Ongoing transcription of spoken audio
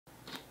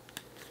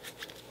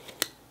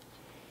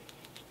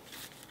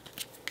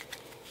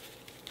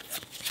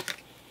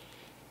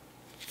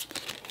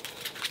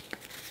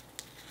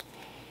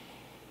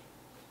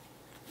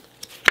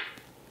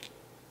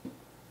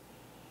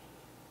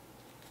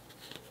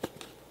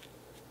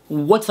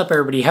What's up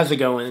everybody, how's it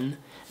going?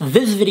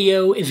 This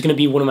video is going to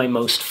be one of my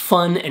most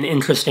fun and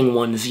interesting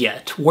ones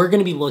yet. We're going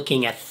to be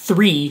looking at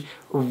 3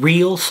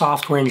 real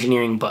software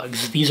engineering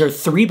bugs. These are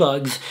 3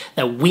 bugs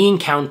that we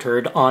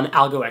encountered on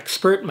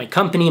AlgoExpert, my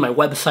company, my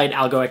website,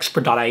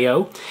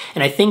 AlgoExpert.io,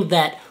 and I think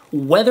that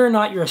whether or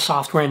not you're a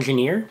software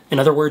engineer, in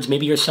other words,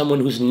 maybe you're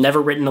someone who's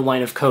never written a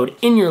line of code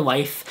in your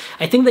life,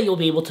 I think that you'll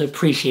be able to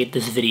appreciate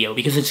this video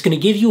because it's going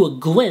to give you a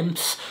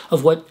glimpse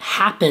of what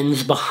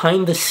happens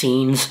behind the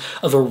scenes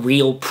of a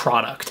real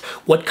product.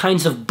 What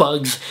kinds of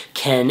bugs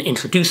can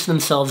introduce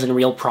themselves in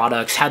real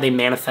products, how they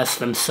manifest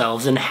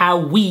themselves, and how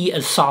we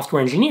as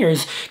software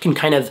engineers can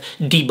kind of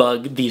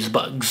debug these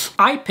bugs.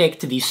 I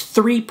picked these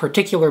 3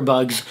 particular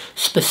bugs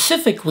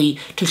specifically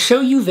to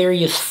show you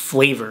various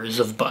flavors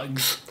of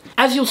bugs.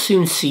 As you'll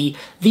soon see,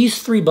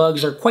 these 3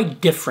 bugs are quite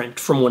different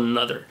from one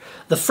another.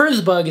 The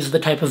first bug is the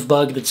type of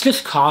bug that's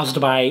just caused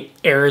by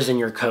errors in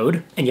your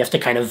code, and you have to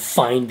kind of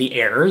find the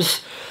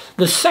errors.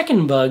 The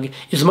second bug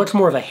is much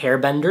more of a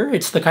hairbender.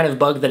 It's the kind of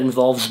bug that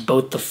involves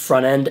both the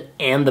front end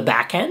and the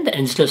back end,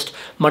 and it's just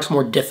much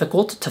more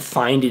difficult to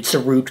find its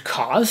root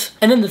cause.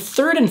 And then the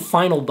third and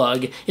final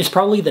bug is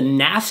probably the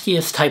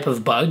nastiest type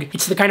of bug.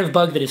 It's the kind of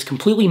bug that is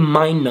completely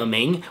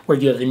mind-numbing, where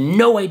you have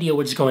no idea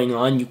what's going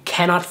on, you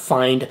cannot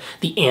find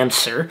the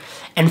answer,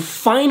 and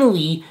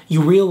finally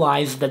you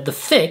realize that the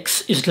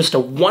fix is just a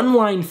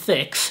one-line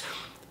fix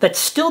that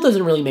still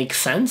doesn't really make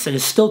sense and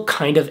is still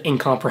kind of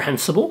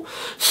incomprehensible,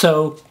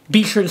 so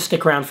be sure to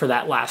stick around for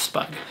that last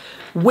bug.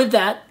 With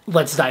that,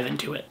 let's dive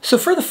into it. So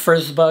for the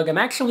first bug, I'm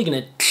actually going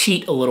to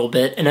cheat a little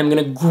bit, and I'm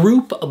going to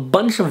group a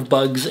bunch of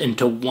bugs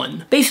into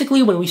one.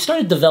 Basically, when we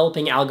started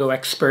developing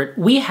AlgoExpert,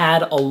 we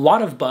had a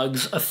lot of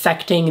bugs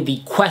affecting the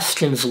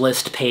questions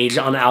list page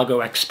on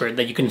AlgoExpert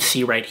that you can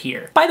see right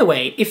here. By the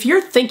way, if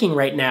you're thinking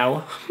right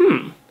now,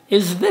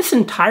 is this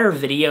entire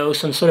video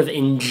some sort of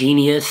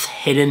ingenious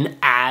hidden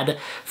ad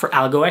for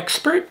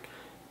AlgoExpert?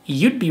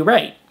 You'd be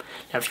right.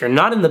 Now, if you're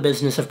not in the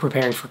business of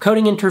preparing for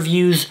coding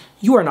interviews,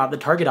 you are not the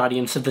target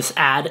audience of this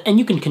ad, and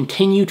you can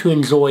continue to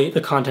enjoy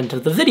the content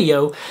of the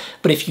video.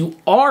 But if you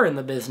are in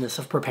the business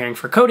of preparing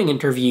for coding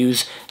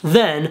interviews,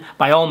 then,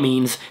 by all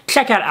means,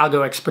 check out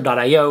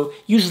AlgoExpert.io,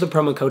 use the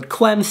promo code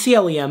CLEM,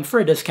 C-L-E-M, for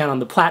a discount on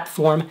the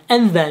platform,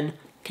 and then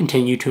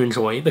continue to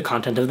enjoy the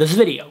content of this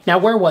video. Now,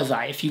 where was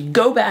I? If you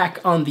go back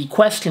on the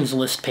questions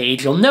list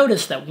page, you'll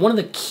notice that one of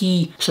the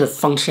key sort of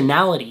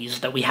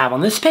functionalities that we have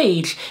on this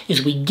page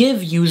is we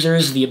give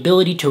users the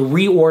ability to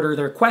reorder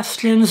their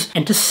questions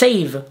and to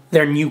save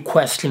their new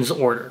questions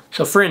order.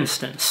 So for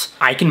instance,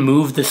 I can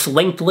move this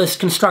linked list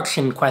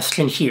construction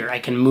question here. I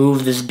can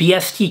move this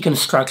BST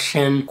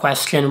construction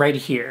question right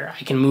here.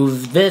 I can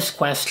move this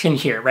question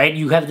here, right?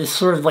 You have this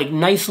sort of like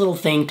nice little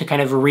thing to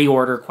kind of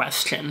reorder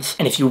questions.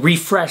 And if you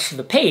refresh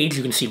the page,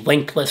 you can see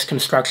linked list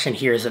construction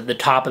here is at the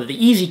top of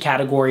the easy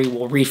category.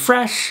 We'll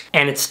refresh,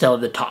 and it's still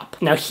at the top.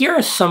 Now, here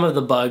are some of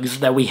the bugs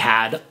that we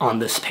had on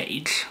this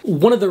page.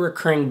 One of the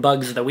recurring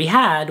bugs that we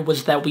had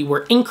was that we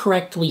were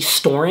incorrectly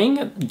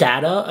storing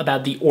data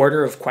about the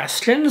order of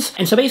questions,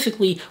 and so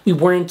basically we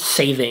weren't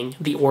saving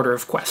the order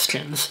of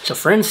questions. So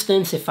for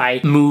instance, if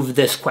I move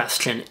this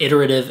question,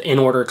 iterative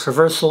in-order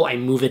traversal, I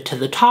move it to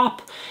the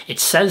top, it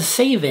says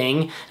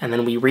saving, and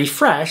then we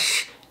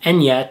refresh,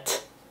 and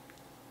yet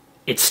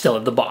it's still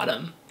at the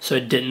bottom, so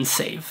it didn't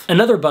save.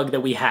 Another bug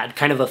that we had,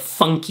 kind of a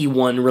funky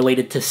one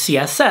related to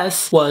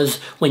CSS, was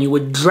when you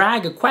would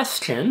drag a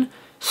question,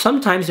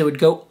 sometimes it would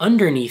go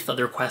underneath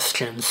other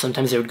questions.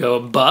 Sometimes it would go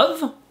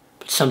above,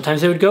 but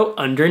sometimes it would go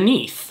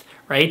underneath.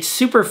 Right?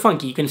 Super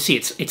funky. You can see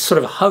it's sort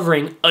of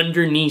hovering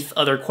underneath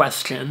other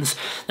questions.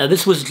 Now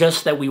this was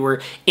just that we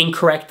were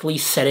incorrectly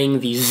setting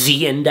the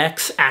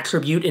z-index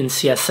attribute in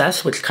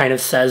CSS, which kind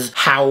of says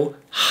how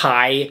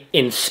high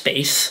in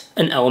space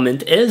an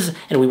element is,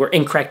 and we were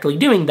incorrectly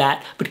doing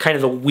that, but kind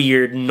of a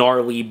weird,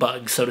 gnarly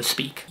bug, so to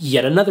speak.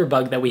 Yet another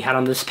bug that we had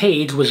on this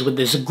page was with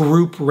this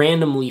group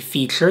randomly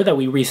feature that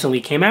we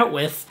recently came out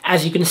with.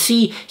 As you can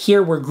see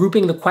here, we're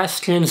grouping the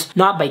questions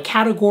not by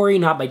category,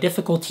 not by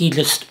difficulty,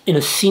 just in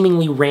a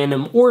seemingly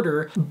random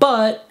order,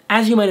 but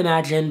as you might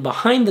imagine,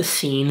 behind the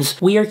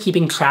scenes, we are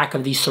keeping track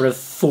of these sort of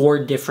 4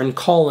 different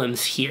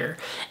columns here,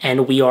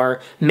 and we are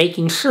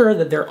making sure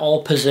that they're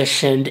all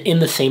positioned in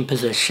the same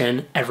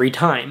position every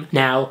time.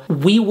 Now,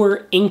 we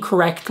were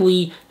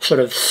incorrectly sort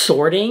of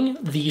sorting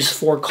these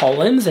 4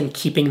 columns and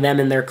keeping them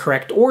in their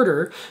correct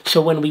order,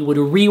 so when we would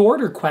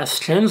reorder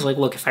questions, like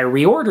look, if I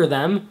reorder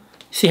them,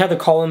 see how the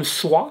columns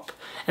swap?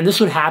 And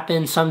this would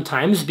happen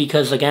sometimes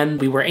because, again,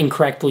 we were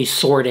incorrectly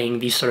sorting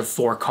these sort of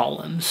 4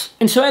 columns.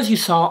 And so as you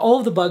saw, all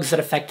of the bugs that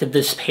affected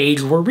this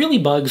page were really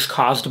bugs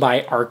caused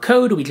by our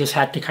code. We just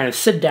had to kind of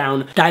sit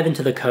down, dive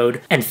into the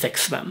code, and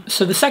fix them.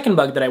 So the second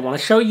bug that I want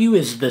to show you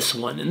is this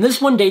one. And this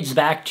one dates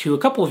back to a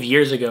couple of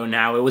years ago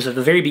now. It was at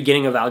the very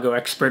beginning of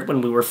AlgoExpert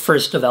when we were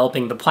first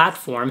developing the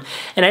platform.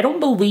 And I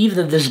don't believe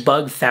that this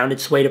bug found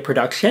its way to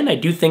production. I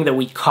do think that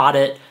we caught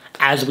it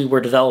as we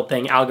were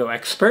developing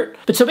AlgoExpert.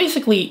 But so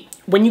basically,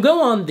 when you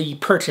go on the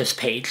purchase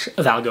page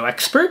of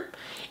AlgoExpert,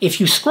 if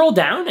you scroll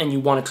down and you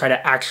want to try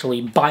to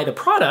actually buy the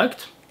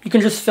product, you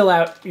can just fill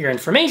out your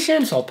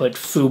information. So I'll put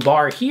foo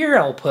bar here.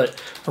 I'll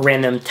put a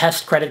random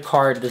test credit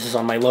card. This is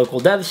on my local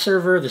dev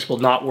server. This will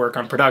not work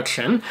on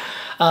production.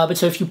 But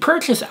so if you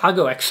purchase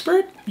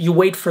AlgoExpert, you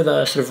wait for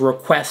the sort of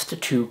request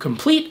to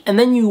complete, and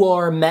then you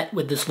are met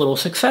with this little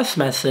success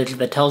message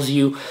that tells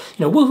you,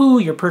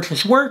 woohoo, your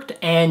purchase worked,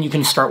 and you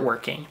can start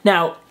working.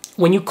 Now,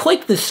 when you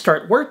click this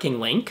Start Working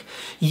link,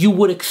 you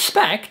would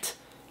expect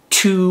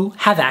to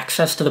have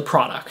access to the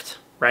product,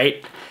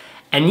 right?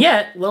 And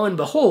yet, lo and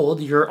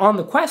behold, you're on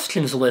the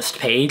questions list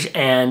page,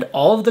 and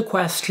all of the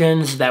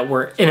questions that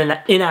were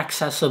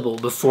inaccessible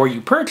before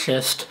you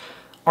purchased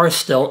are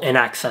still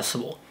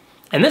inaccessible.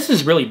 And this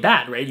is really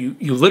bad, right?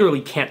 You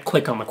literally can't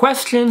click on the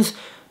questions.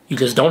 You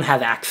just don't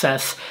have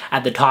access.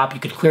 At the top,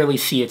 you can clearly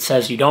see it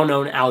says you don't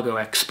own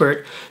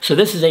AlgoExpert. So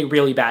this is a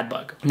really bad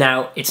bug.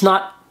 Now, it's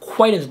not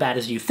quite as bad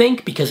as you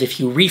think, because if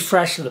you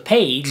refresh the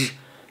page,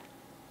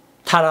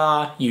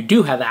 ta-da, you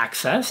do have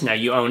access. Now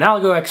you own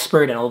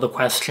AlgoExpert and all the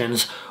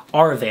questions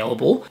are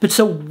available. But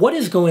so what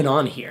is going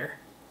on here?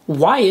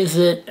 Why is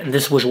it, and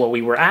this was what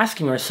we were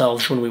asking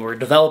ourselves when we were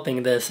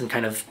developing this and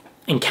kind of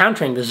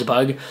encountering this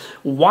bug,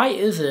 why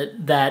is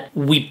it that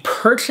we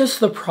purchase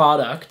the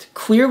product,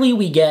 clearly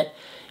we get,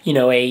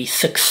 a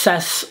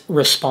success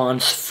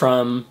response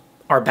from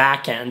our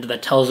backend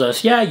that tells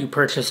us, yeah, you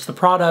purchased the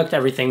product,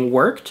 everything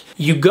worked.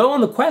 You go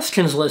on the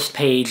questions list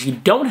page, you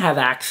don't have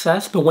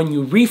access, but when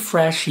you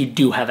refresh, you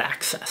do have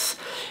access.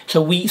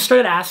 So we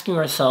started asking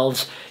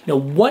ourselves,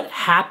 what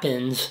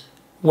happens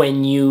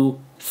when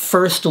you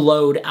first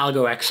load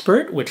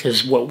AlgoExpert, which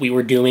is what we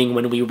were doing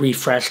when we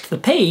refreshed the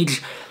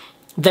page,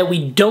 that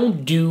we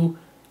don't do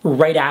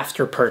right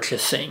after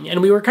purchasing. And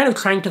we were kind of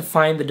trying to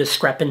find the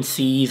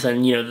discrepancies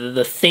and,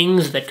 the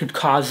things that could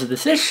cause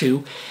this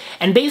issue.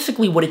 And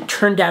basically what it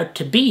turned out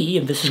to be,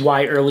 and this is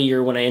why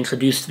earlier when I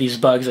introduced these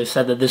bugs, I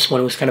said that this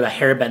one was kind of a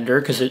hairbender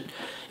because it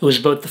was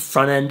both the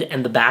front end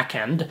and the back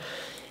end,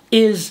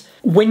 is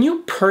when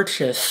you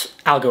purchase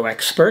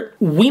AlgoExpert,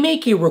 we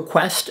make a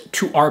request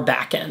to our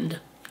back end.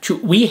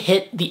 We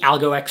hit the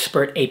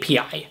AlgoExpert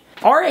API.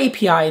 Our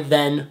API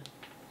then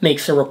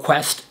makes a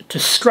request to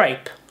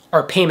Stripe,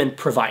 our payment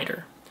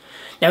provider.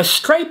 Now,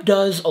 Stripe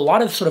does a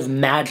lot of sort of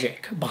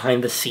magic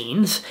behind the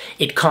scenes.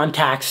 It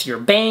contacts your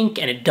bank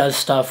and it does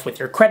stuff with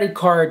your credit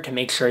card to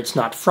make sure it's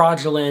not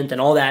fraudulent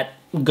and all that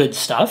good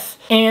stuff.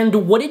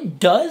 And what it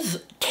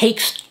does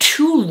takes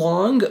too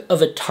long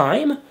of a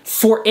time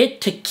for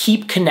it to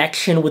keep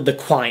connection with the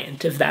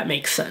client, if that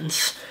makes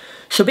sense.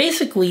 So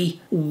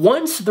basically,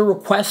 once the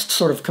request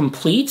sort of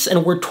completes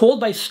and we're told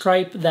by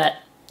Stripe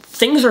that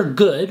things are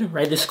good,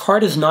 right? This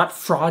card is not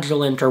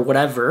fraudulent or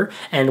whatever,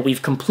 and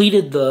we've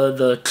completed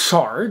the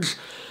charge.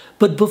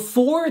 But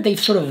before they've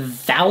sort of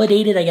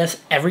validated, I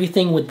guess,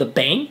 everything with the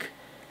bank,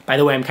 by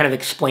the way, I'm kind of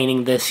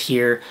explaining this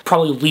here,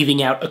 probably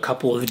leaving out a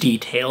couple of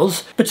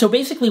details. But so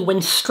basically,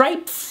 when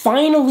Stripe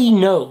finally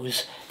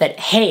knows that,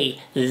 hey,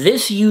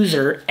 this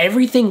user,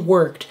 everything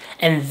worked,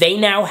 and they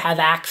now have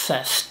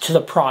access to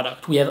the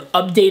product, we have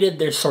updated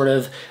their sort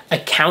of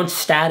account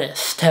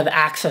status to have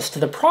access to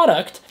the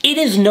product, it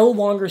is no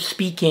longer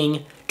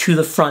speaking to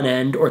the front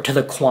end or to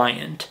the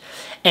client.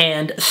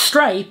 And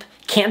Stripe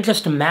can't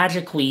just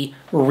magically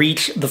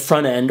reach the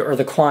front end or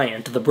the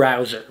client, the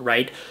browser,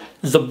 right?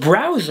 The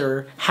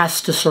browser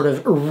has to sort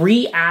of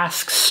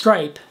re-ask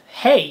Stripe,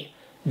 hey,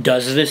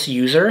 does this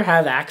user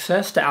have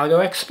access to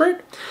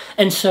AlgoExpert?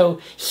 And so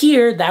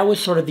here, that was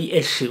sort of the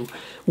issue.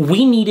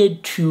 We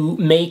needed to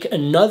make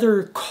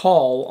another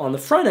call on the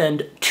front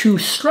end to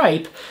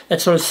Stripe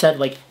that sort of said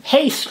like,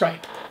 hey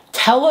Stripe,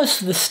 tell us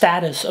the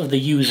status of the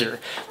user.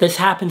 This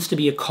happens to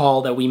be a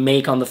call that we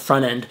make on the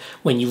front end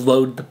when you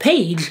load the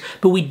page,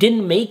 but we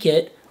didn't make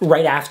it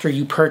right after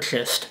you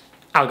purchased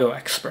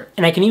AlgoExpert.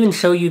 And I can even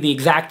show you the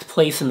exact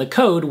place in the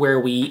code where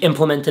we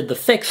implemented the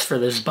fix for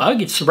this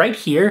bug. It's right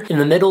here in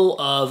the middle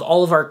of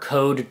all of our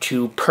code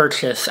to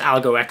purchase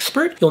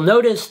AlgoExpert. You'll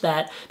notice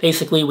that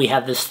basically we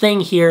have this thing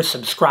here,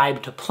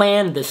 subscribe to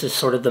plan. This is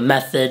sort of the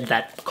method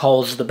that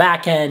calls the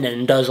backend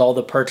and does all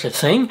the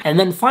purchasing. And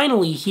then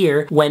finally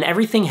here, when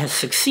everything has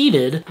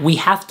succeeded, we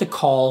have to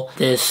call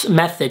this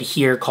method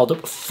here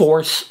called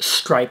force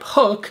Stripe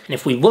hook. And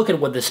if we look at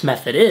what this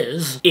method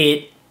is,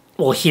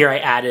 well, here I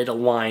added a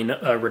line,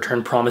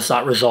 return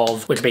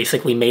promise.resolve, which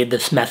basically made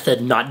this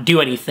method not do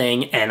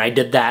anything, and I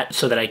did that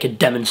so that I could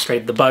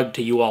demonstrate the bug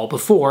to you all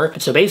before.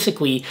 So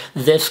basically,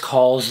 this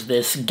calls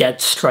this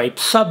getStripe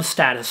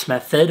substatus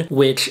method,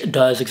 which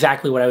does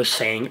exactly what I was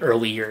saying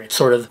earlier. It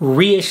sort of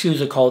reissues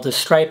a call to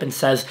Stripe and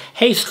says,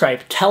 hey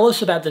Stripe, tell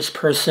us about this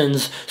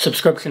person's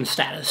subscription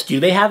status. Do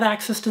they have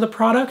access to the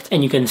product?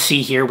 And you can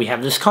see here we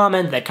have this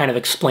comment that kind of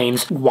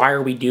explains why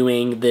are we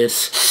doing this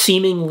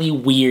seemingly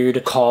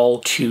weird call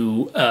to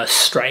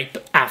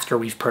Stripe after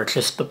we've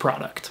purchased the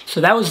product.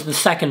 So that was the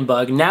second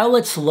bug. Now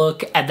let's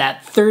look at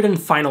that third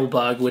and final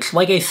bug, which,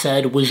 like I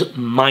said, was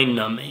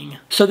mind-numbing.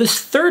 So this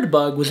third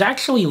bug was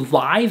actually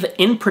live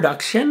in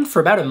production for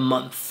about a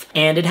month,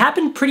 and it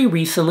happened pretty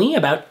recently,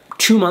 about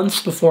 2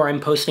 months before I'm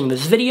posting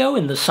this video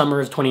in the summer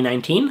of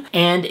 2019,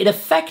 and it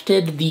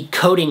affected the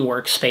coding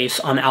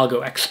workspace on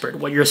AlgoExpert,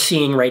 what you're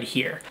seeing right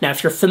here. Now,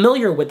 if you're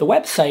familiar with the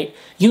website,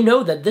 you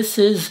know that this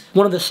is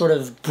one of the sort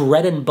of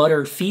bread and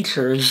butter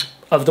features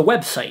of the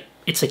website.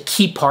 It's a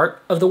key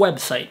part of the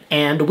website.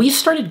 And we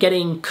started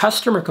getting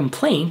customer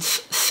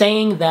complaints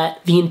saying that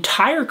the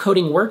entire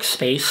coding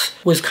workspace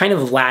was kind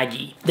of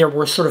laggy. There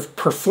were sort of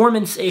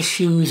performance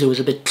issues, it was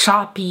a bit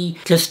choppy,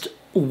 just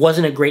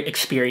wasn't a great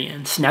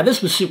experience. Now,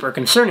 this was super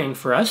concerning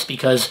for us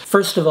because,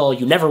 first of all,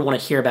 you never want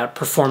to hear about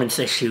performance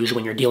issues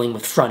when you're dealing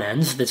with front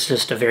ends. That's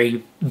just a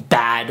very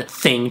bad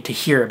thing to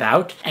hear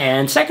about.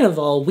 And second of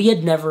all, we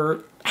had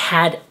never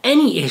had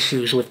any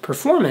issues with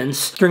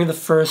performance during the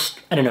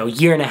first,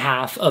 year and a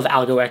half of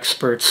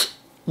AlgoExpert's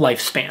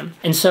lifespan.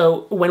 And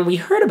so when we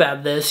heard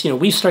about this,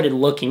 we started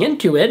looking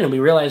into it and we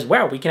realized,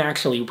 wow, we can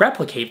actually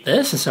replicate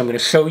this. And so I'm going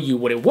to show you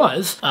what it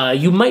was.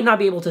 You might not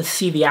be able to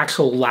see the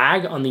actual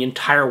lag on the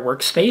entire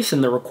workspace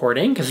in the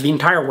recording because the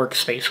entire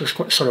workspace was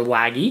sort of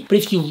laggy. But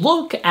if you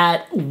look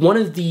at one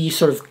of the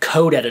sort of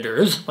code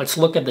editors, let's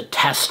look at the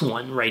test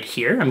one right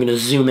here. I'm going to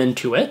zoom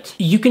into it.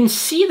 You can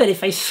see that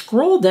if I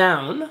scroll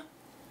down,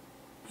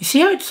 you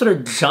see how it sort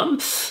of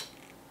jumps?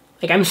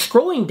 Like, I'm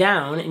scrolling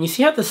down, and you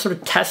see how the sort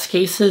of test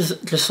cases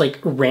just, like,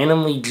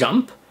 randomly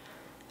jump?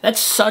 That's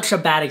such a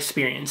bad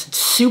experience. It's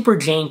super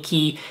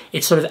janky,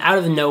 it's sort of out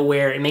of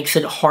nowhere, it makes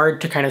it hard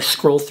to kind of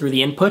scroll through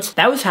the inputs.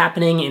 That was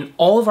happening in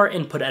all of our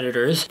input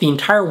editors. The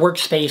entire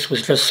workspace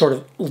was just sort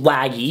of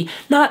laggy.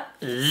 Not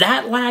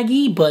that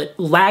laggy, but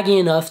laggy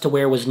enough to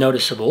where it was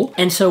noticeable.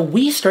 And so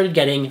we started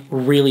getting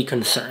really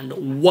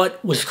concerned.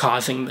 What was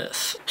causing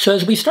this? So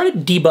as we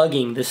started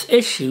debugging this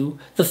issue,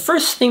 the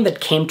first thing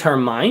that came to our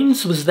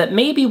minds was that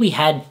maybe we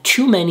had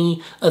too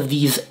many of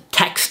these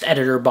text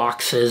editor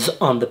boxes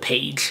on the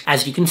page.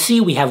 As you can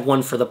see, we have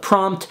one for the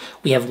prompt,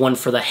 we have one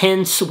for the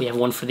hints, we have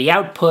one for the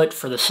output,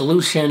 for the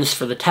solutions,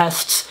 for the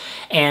tests,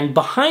 and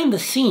behind the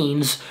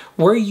scenes,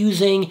 we're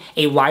using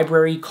a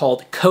library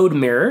called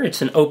CodeMirror.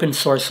 It's an open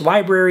source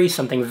library,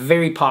 something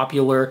very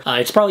popular.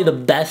 It's probably the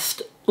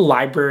best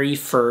library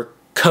for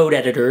code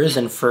editors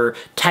and for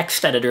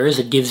text editors.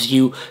 It gives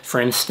you, for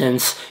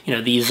instance,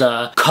 these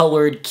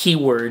colored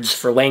keywords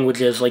for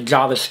languages like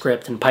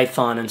JavaScript and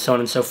Python and so on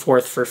and so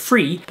forth for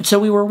free. So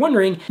we were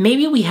wondering,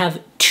 maybe we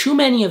have too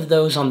many of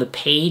those on the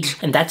page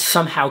and that's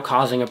somehow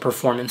causing a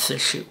performance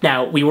issue.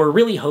 Now, we were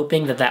really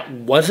hoping that that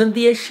wasn't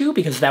the issue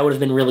because that would have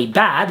been really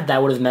bad.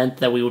 That would have meant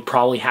that we would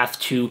probably have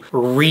to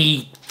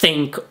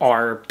rethink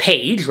our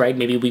page, right?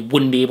 Maybe we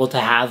wouldn't be able to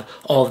have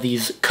all of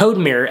these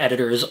CodeMirror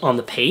editors on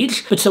the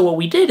page. But so what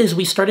we did is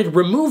we started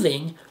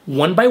removing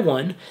one by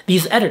one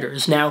these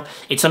editors. Now,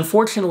 it's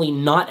unfortunately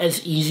not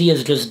as easy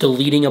as just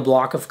deleting a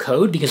block of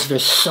code because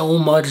there's so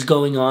much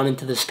going on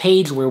into this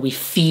page where we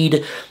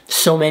feed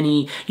so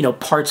many,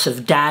 parts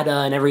of data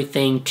and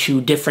everything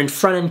to different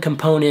front-end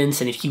components,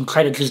 and if you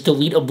try to just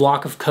delete a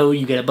block of code,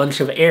 you get a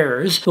bunch of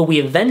errors. But we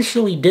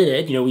eventually did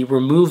it. We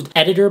removed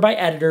editor by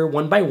editor,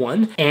 one by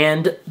one,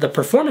 and the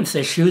performance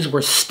issues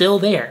were still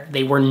there.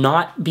 They were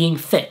not being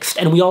fixed.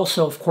 And we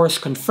also, of course,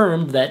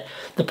 confirmed that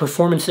the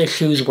performance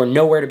issues were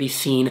nowhere to be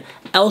seen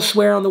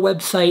elsewhere on the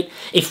website.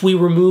 If we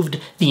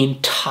removed the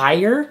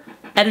entire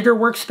editor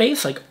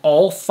workspace, like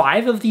all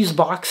 5 of these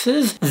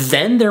boxes,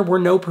 then there were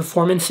no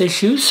performance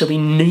issues. So we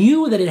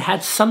knew that it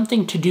had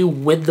something to do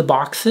with the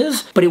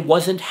boxes, but it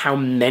wasn't how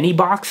many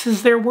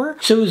boxes there were.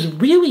 So it was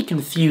really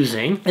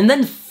confusing. And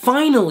then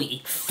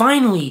finally,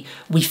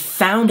 we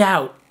found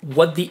out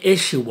what the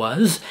issue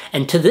was,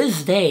 and to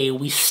this day,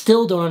 we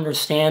still don't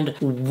understand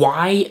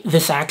why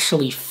this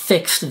actually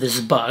fixed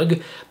this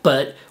bug,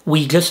 but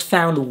we just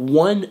found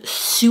one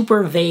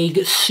super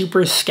vague,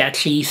 super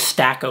sketchy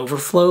Stack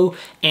Overflow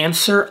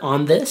answer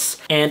on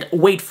this, and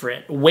wait for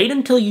it. Wait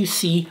until you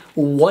see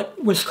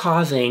what was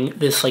causing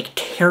this,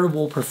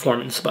 terrible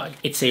performance bug.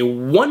 It's a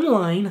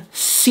one-line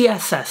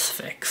CSS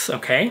fix,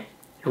 okay?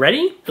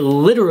 Ready?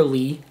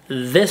 Literally,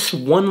 this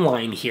one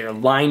line here,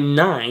 line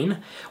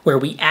 9, where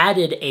we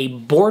added a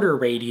border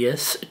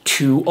radius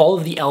to all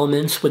of the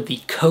elements with the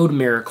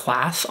CodeMirror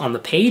class on the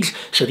page.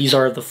 So these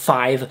are the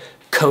 5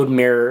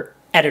 CodeMirror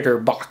editor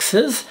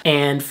boxes.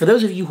 And for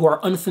those of you who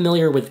are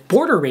unfamiliar with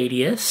border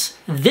radius,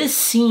 this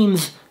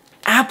seems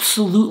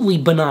absolutely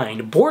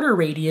benign. Border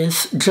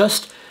radius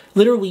just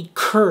literally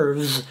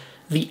curves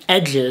the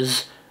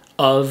edges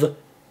of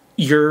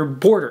your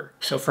border.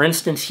 So for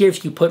instance, here,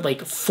 if you put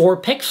 4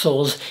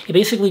 pixels, it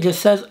basically just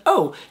says,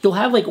 oh, you'll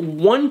have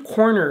one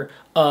corner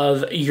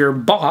of your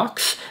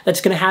box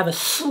that's going to have a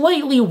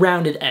slightly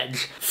rounded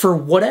edge. For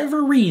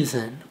whatever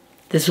reason,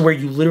 this is where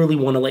you literally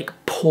want to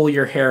pull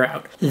your hair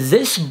out.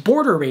 This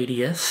border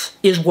radius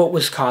is what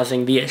was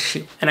causing the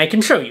issue. And I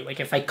can show you,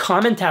 if I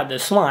comment out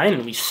this line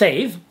and we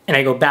save, and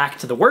I go back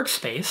to the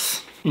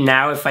workspace,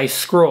 now if I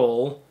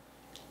scroll,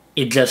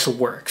 it just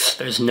works.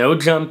 There's no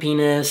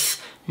jumpiness,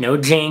 no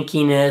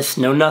jankiness,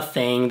 no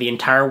nothing. The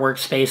entire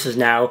workspace is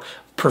now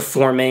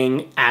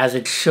performing as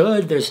it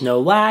should. There's no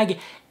lag.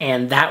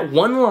 and that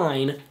one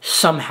line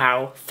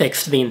somehow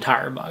fixed the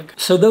entire bug.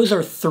 So those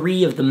are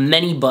 3 of the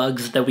many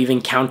bugs that we've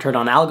encountered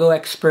on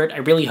AlgoExpert. I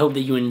really hope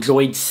that you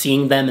enjoyed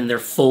seeing them in their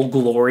full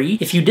glory.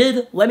 If you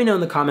did, let me know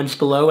in the comments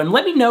below, and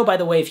let me know, by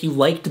the way, if you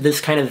liked this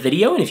kind of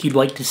video and if you'd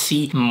like to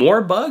see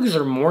more bugs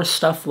or more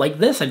stuff like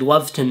this. I'd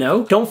love to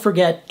know. Don't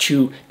forget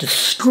to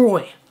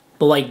destroy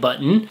the like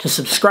button, to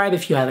subscribe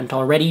if you haven't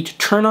already, to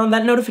turn on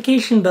that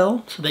notification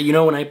bell so that you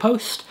know when I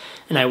post,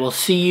 and I will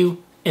see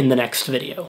you in the next video.